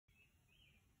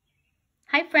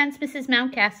Hi friends, Mrs.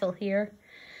 Mountcastle here.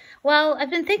 Well, I've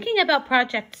been thinking about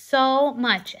projects so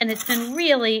much and it's been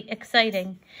really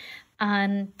exciting.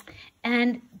 And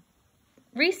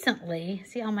recently,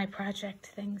 see all my project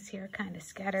things here kind of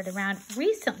scattered around.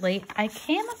 Recently, I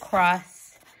came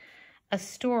across a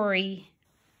story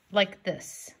like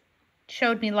this. It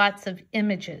showed me lots of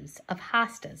images of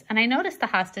hostas. And I noticed the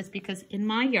hostas because in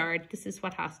my yard, this is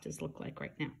what hostas look like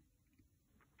right now.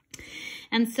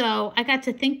 And so I got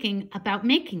to thinking about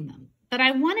making them, but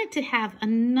I wanted to have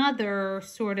another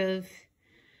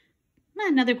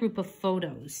group of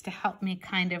photos to help me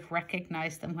kind of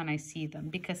recognize them when I see them,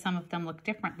 because some of them look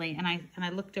differently. And I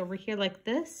looked over here like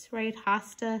this, right?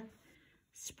 Hosta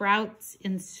sprouts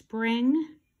in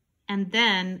spring. And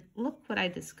then look what I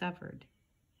discovered.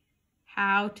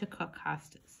 How to cook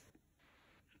hostas.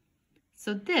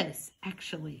 So this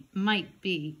actually might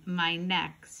be my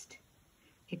next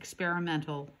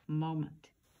experimental moment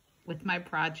with my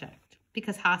project,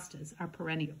 because hostas are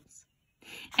perennials.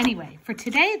 Anyway, for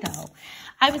today though,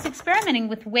 I was experimenting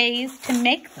with ways to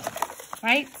make them,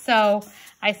 right? So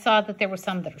I saw that there were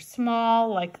some that are small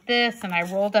like this, and I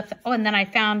rolled up, and then I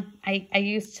found I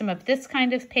used some of this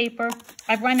kind of paper.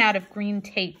 I've run out of green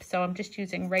tape, so I'm just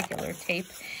using regular tape,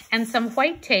 and some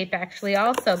white tape actually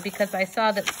also, because I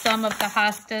saw that some of the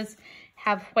hostas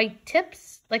have white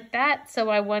tips like that. So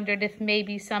I wondered if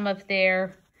maybe some of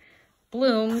their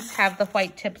blooms have the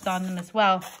white tips on them as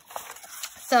well.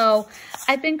 So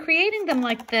I've been creating them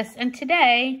like this, and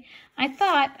today I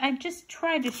thought I'd just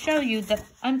try to show you that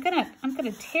I'm gonna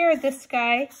tear this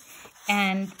guy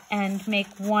and make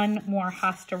one more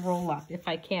hosta roll up if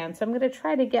I can. So I'm gonna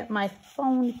try to get my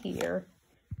phone here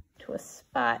to a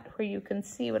spot where you can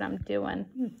see what I'm doing.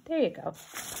 There you go.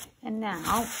 And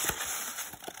now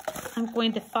I'm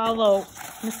going to follow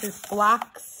Mrs.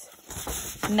 Block's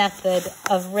method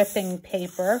of ripping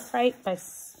paper, right? By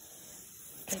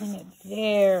getting it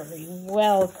very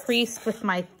well creased with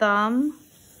my thumb.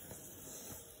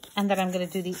 And then I'm going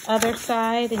to do the other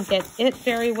side and get it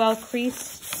very well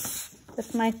creased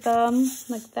with my thumb,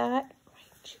 like that.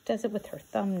 Right. She does it with her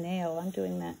thumbnail. I'm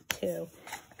doing that too.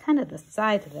 Kind of the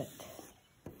side of it.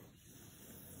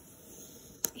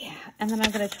 Yeah, and then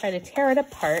I'm going to try to tear it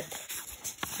apart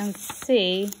and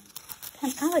see.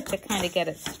 I like to kind of get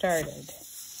it started. Let's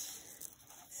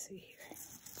see here.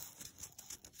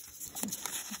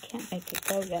 I can't make it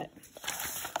go yet.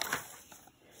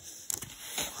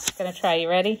 Just gonna try. You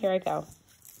ready? Here I go.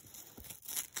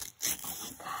 Oh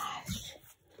my gosh.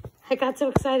 I got so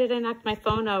excited I knocked my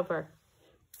phone over.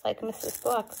 Like Mrs.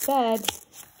 Block said,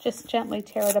 just gently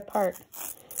tear it apart.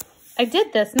 I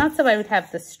did this not so I would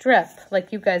have the strip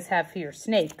like you guys have for your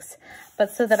snakes,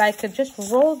 but so that I could just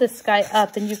roll this guy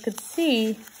up, and you could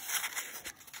see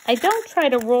I don't try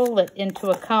to roll it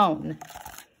into a cone.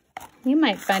 You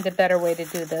might find a better way to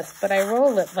do this, but I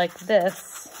roll it like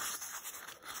this,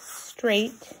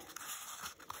 straight,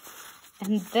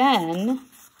 and then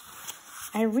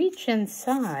I reach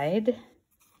inside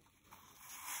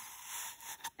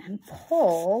and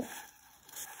pull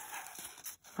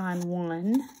on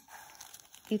one,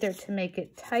 either to make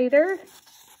it tighter,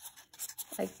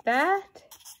 like that.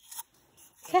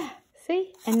 Yeah,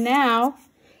 see? And now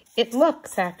it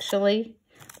looks actually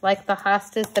like the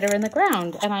hostas that are in the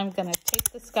ground. And I'm gonna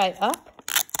take this guy up,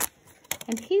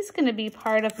 and he's gonna be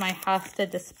part of my hosta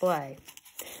display.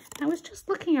 I was just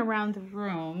looking around the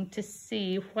room to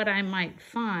see what I might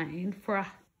find for a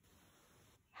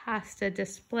hosta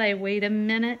display. Wait a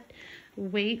minute.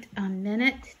 Wait a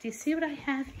minute. Do you see what I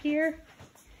have here?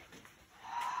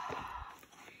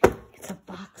 It's a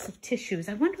box of tissues.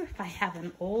 I wonder if I have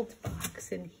an old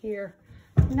box in here.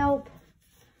 Nope.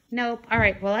 Nope. All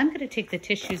right. Well, I'm going to take the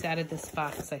tissues out of this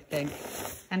box, I think,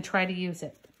 and try to use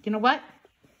it. You know what?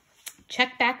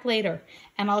 Check back later,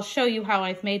 and I'll show you how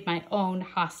I've made my own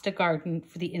hosta garden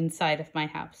for the inside of my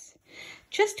house.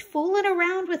 Just fooling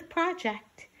around with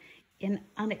project in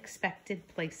unexpected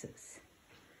places.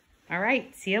 All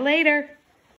right. See you later.